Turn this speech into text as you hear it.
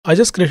I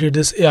just created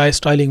this AI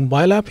styling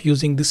mobile app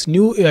using this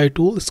new AI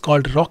tool. It's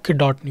called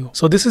Rocket.new.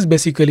 So this is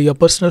basically a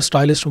personal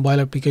stylist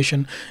mobile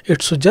application.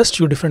 It suggests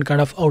you different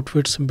kind of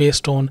outfits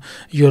based on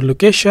your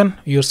location,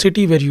 your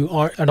city where you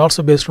are, and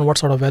also based on what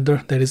sort of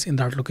weather there is in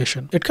that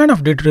location. It kind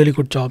of did a really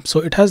good job. So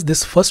it has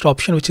this first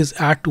option, which is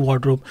add to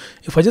wardrobe.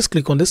 If I just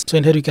click on this, so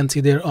in here you can see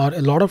there are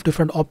a lot of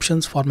different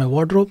options for my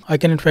wardrobe. I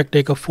can in fact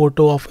take a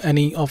photo of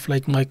any of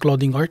like my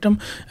clothing item,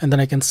 and then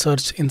I can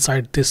search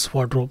inside this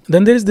wardrobe.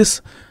 Then there is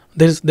this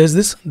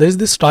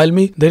style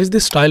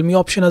me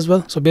option as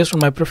well. So based on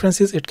my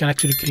preferences, it can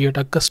actually create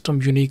a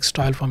custom unique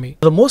style for me.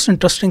 The most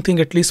interesting thing,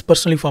 at least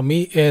personally for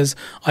me, is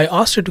I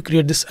asked it to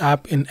create this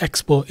app in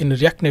Expo, in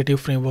React Native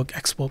framework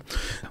Expo,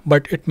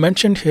 but it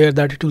mentioned here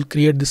that it will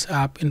create this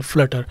app in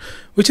Flutter,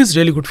 which is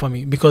really good for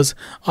me because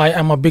I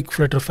am a big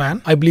Flutter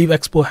fan. I believe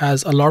Expo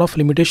has a lot of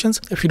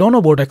limitations. If you don't know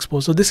about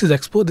Expo, so this is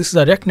Expo. This is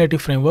a React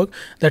Native framework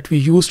that we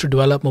use to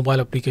develop mobile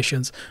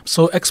applications.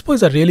 So Expo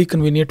is a really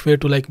convenient way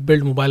to like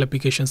build mobile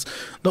applications.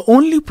 The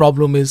only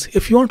problem is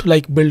if you want to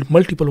like build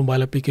multiple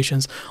mobile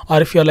applications, or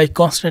if you're like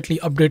constantly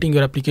updating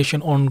your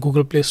application on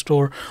Google Play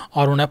Store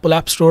or on Apple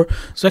App Store,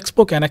 so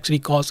Expo can actually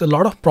cause a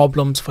lot of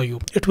problems for you.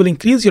 It will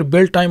increase your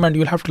build time and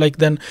you'll have to like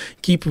then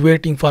keep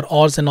waiting for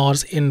hours and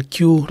hours in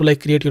queue to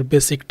like create your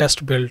basic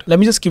test build. Let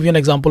me just give you an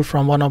example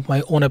from one of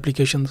my own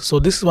applications. So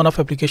this is one of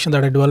application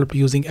that I developed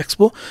using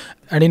Expo,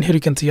 and in here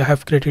you can see I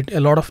have created a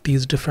lot of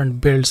these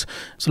different builds.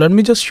 So let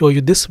me just show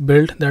you this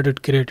build that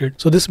it created.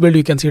 So this build,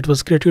 you can see it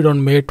was created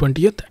on May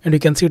 20th, and you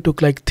can see it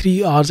took like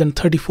 3 hours and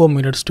 34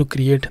 minutes to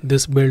create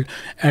this build,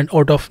 and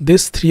out of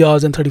this 3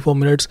 hours and 34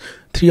 minutes,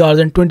 3 hours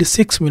and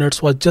 26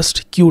 minutes was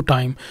just queue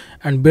time,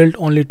 and build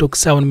only took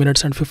 7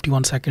 minutes and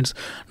 51 seconds.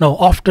 Now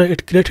after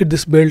it created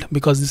this build,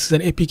 because this is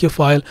an APK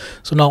file,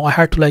 so now I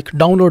had to like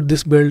download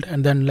this build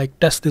and then like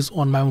test this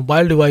on my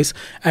mobile device,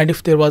 and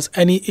if there was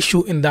any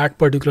issue in that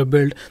particular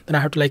build, then I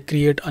had to like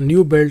create a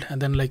new build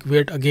and then like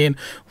wait again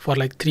for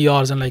like 3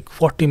 hours and like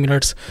 40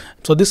 minutes.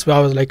 So this way I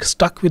was like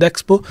stuck with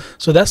Expo.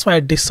 So that's why I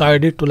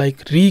decided to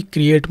like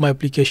recreate my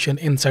application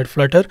inside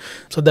Flutter.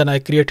 So then I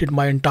created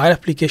my entire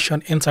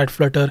application inside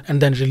Flutter and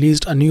then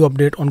released a new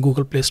update on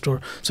Google Play Store.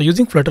 So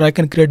using Flutter, I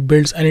can create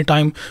builds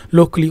anytime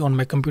locally on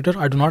my computer.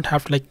 I do not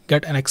have to like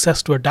get an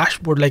access to a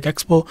dashboard like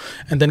Expo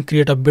and then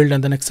create a build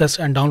and then access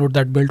and download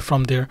that build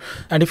from there.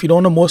 And if you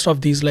don't know, most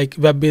of these like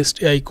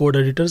web-based AI code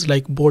editors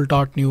like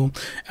Bolt.new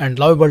and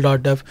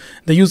Lovable.dev,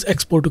 they use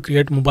Expo to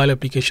create mobile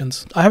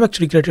applications. I have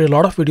actually created a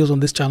lot of videos on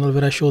this channel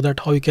where I show that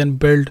how you can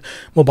build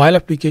mobile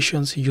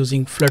applications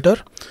using Flutter.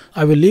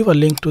 I will leave a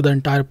link to the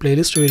entire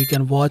playlist where you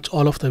can watch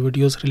all of the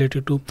videos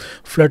related to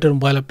Flutter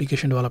mobile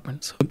application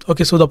developments.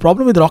 Okay, so the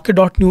problem with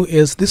Rocket.new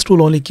is this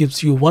tool only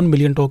gives you 1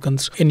 million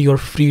tokens in your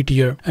free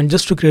tier, and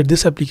just to create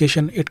this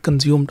application it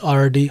consumed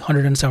already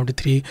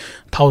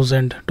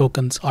 173,000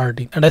 tokens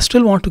already. And I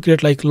still want to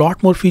create like a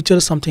lot more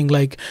features, something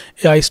like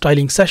AI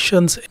styling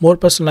sessions, more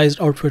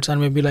personalized outfits,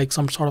 and maybe like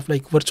some sort of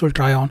like virtual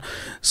try on.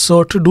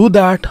 So to do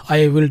that,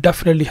 I will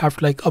definitely have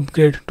to like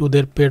upgrade to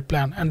their paid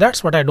plan, and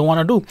that's what I don't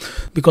want to do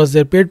because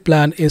their paid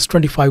plan is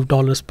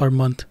 $25 per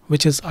month,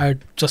 which is I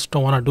just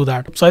don't want to do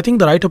that. So I think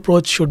the right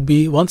approach should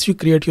be, once you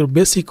create your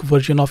basic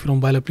version of your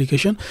mobile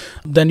application,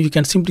 then you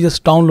can simply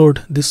just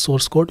download this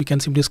source code. You can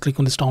simply just click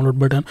on this download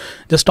button,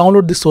 just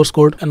download this source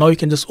code, and now you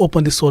can just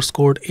open this source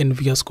code in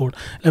VS Code.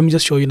 Let me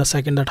just show you in a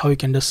second that how you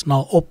can just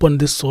now open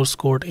this source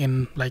code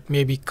in like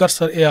maybe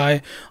Cursor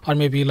AI, or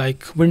maybe like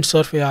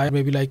Windsurf AI,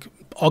 maybe like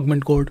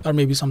Augment Code, or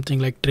maybe something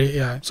like Tray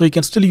AI. So you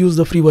can still use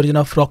the free version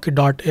of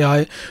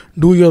Rocket.ai,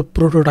 do your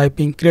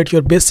prototyping, create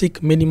your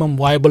basic minimum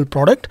viable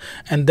product,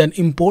 and then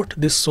import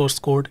this source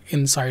code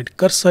inside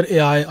Cursor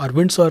AI or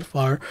Windsurf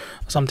or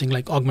something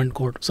like Augment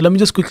Code. So let me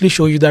just quickly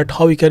show you that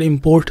how you can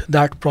import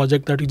that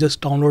project that you just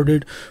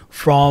downloaded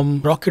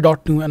from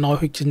Rocket.new, and now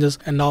you can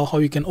just how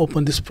you can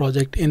open this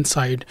project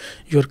inside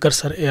your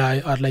Cursor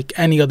AI or like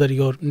any other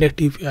your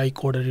native AI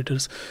code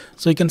editors.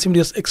 So you can simply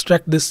just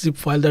extract this zip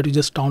file that you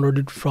just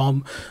downloaded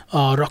from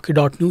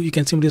Rocket.new. You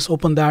can simply just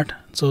open that.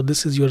 So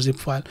this is your zip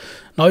file.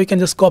 Now you can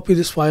just copy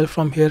this file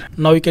from here.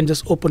 Now you can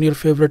just open your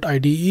favorite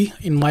IDE.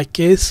 In my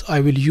case, I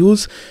will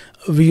use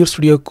Visual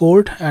Studio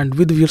Code, and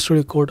with Visual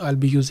Studio Code I'll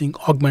be using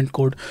Augment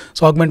Code.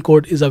 So Augment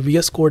Code is a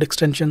VS Code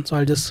extension, so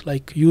I'll just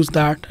like use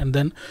that and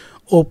then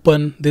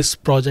open this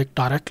project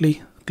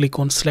directly. Click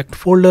on select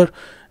folder,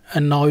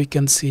 and now you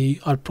can see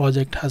our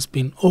project has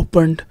been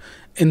opened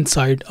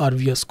inside our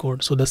VS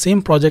Code. So the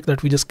same project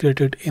that we just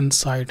created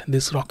inside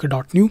this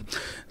Rocket.new.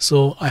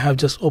 So I have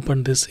just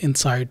opened this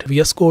inside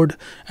VS Code,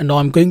 and now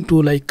I'm going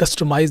to like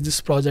customize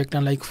this project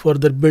and like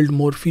further build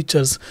more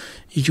features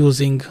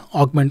using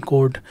Augment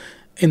Code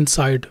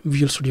inside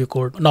Visual Studio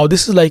Code. Now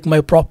this is like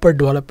my proper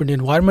development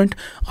environment.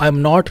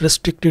 I'm not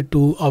restricted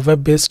to a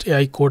web-based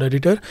AI code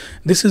editor.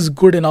 This is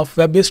good enough.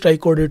 Web-based AI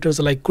code editors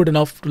are like good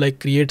enough to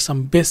like create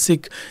some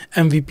basic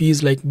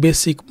MVPs, like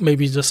basic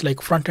maybe just like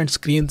front-end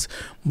screens.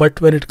 But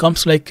when it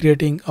comes to like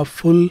creating a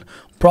full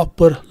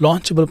proper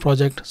launchable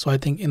project. So I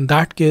think in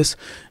that case,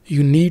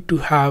 you need to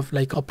have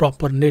like a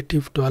proper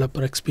native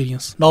developer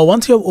experience. Now,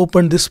 once you have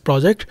opened this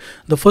project,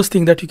 the first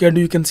thing that you can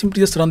do, you can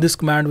simply just run this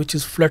command, which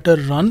is flutter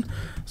run.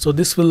 So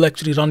this will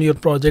actually run your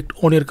project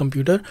on your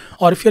computer.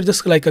 Or if you're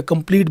just like a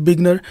complete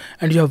beginner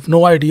and you have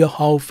no idea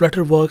how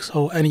Flutter works,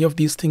 how any of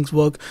these things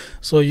work,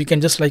 so you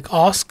can just like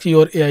ask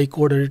your AI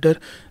code editor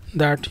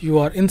that you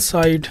are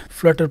inside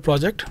Flutter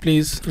project,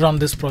 please run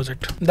this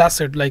project. That's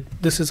it. Like,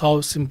 this is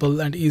how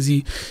simple and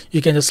easy you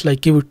can just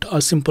like give it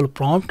a simple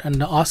prompt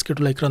and ask it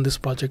to like run this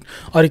project.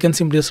 Or you can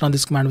simply just run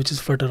this command, which is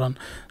flutter run.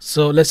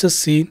 So let's just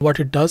see what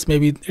it does.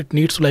 Maybe it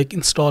needs to like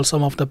install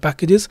some of the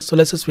packages. So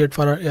let's just wait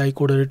for our AI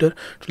code editor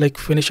to like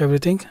finish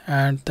everything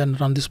and then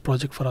run this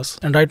project for us.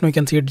 And right now you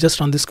can see it just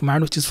run this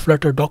command, which is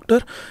flutter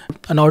doctor,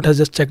 and now it has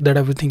just checked that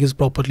everything is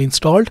properly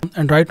installed.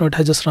 And right now it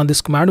has just run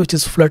this command, which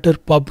is flutter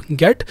pub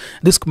get.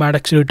 This command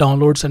actually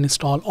downloads and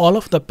install all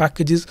of the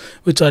packages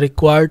which are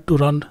required to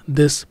run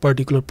this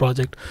particular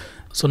project.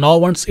 So now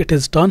once it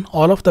is done,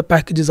 all of the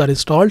packages are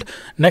installed.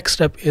 Next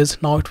step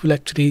is now it will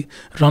actually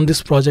run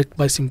this project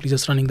by simply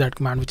just running that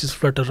command, which is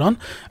flutter run.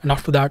 And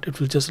after that, it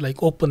will just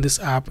like open this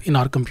app in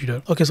our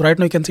computer. Okay, so right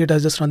now you can see it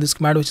has just run this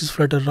command, which is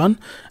flutter run.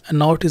 And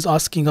now it is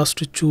asking us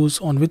to choose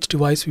on which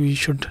device we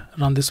should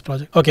run this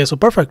project. Okay, so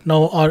perfect.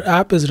 Now our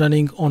app is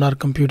running on our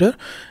computer,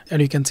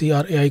 and you can see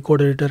our AI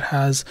code editor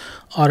has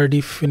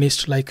already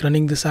finished like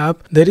running this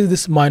app. There is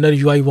this minor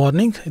UI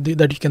warning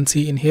that you can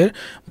see in here,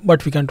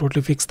 but we can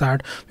totally fix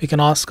that. We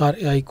can ask our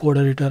AI code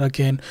editor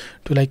again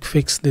to like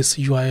fix this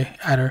UI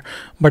error.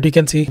 But you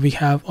can see we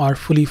have our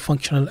fully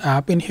functional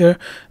app in here,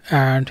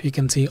 and you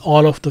can see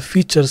all of the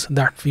features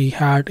that we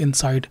had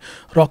inside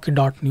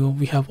Rocket.new.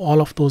 We have all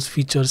of those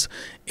features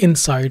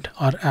inside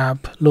our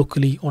app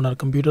locally on our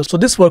computer. So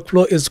this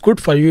workflow is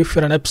good for you if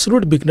you're an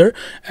absolute beginner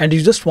and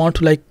you just want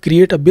to like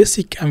create a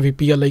basic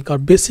MVP or like a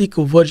basic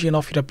version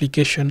of your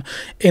application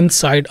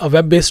inside a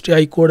web-based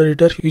AI code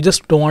editor. You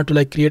just don't want to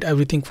like create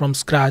everything from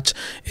scratch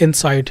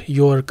inside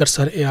your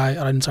Cursor AI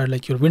or inside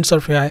like your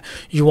Windsurf AI.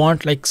 You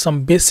want like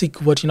some basic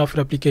version of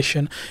your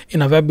application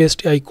in a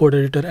web-based AI code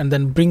editor and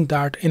then bring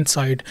that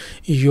inside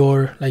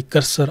your like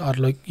Cursor or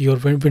like your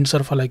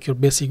Windsurf or like your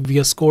basic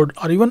VS Code,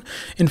 or even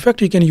in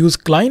fact you can use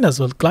Client as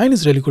well. Client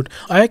is really good.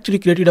 I actually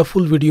created a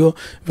full video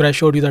where I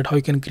showed you that how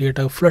you can create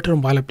a Flutter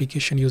mobile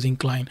application using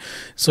Client.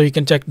 So you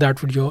can check that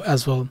video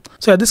as well.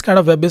 So yeah, this kind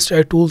of web-based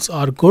AI tools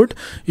are good.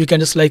 You can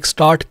just like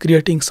start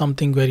creating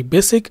something very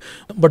basic,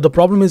 but the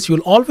problem is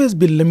you'll always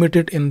be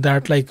limited in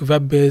that like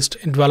web-based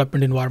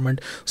development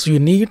environment. So you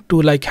need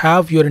to like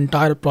have your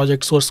entire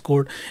project source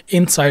code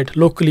inside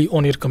locally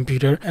on your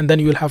computer, and then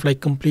you will have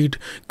like complete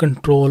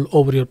control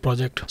over your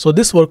project. So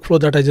this workflow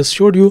that I just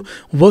showed you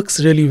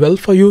works really well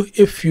for you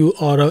if you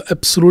are an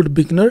absolute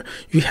beginner,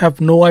 you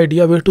have no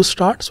idea where to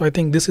start. So I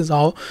think this is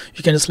how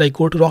you can just like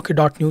go to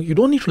Rocket.new. You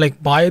don't need to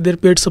like buy their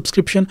paid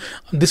subscription.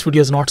 This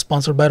video is not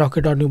sponsored by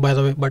Rocket.new, by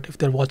the way, but if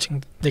they're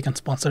watching, they can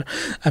sponsor.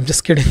 I'm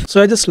just kidding.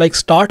 So I just like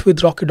start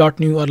with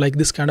Rocket.new or like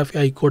this kind of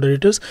AI code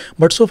editors.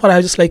 But so far I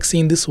have just like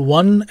seen this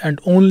one and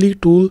only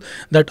tool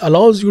that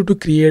allows you to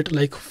create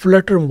like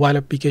Flutter mobile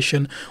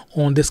application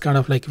on this kind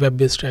of like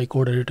web-based AI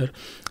code editor.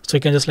 So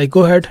you can just like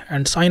go ahead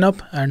and sign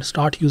up and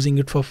start using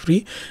it for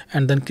free,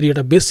 and then create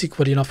a basic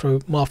version of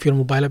your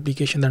mobile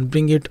application, then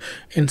bring it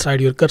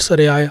inside your Cursor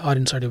AI or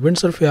inside your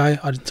Windsurf AI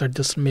or inside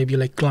just maybe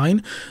like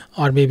Client,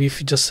 or maybe if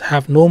you just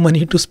have no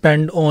money to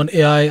spend on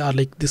AI or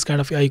like this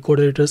kind of AI code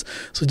editors,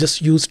 so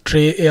just use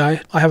Tray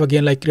AI. I have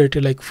again like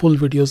created like full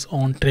videos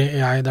on Tray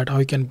AI, that how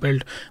you can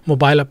build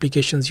mobile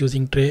applications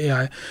using Tray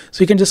AI.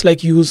 So you can just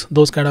like use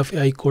those kind of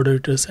AI code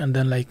editors and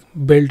then like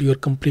build your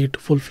complete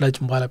full-fledged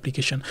mobile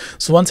application.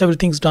 So once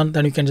everything's done,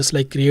 then you can just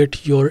like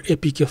create your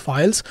APK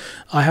files.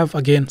 I have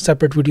again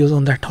separate videos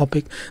on that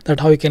topic, that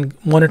how you can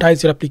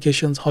monetize your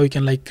applications, how you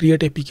can like create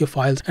APK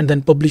files and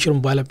then publish your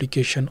mobile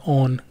application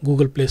on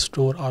Google Play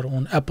Store or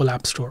on Apple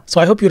App Store.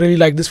 So I hope you really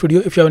like this video.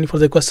 If you have any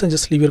further questions,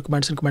 just leave your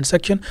comments in the comment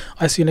section.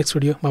 I see you next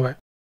video. Bye bye.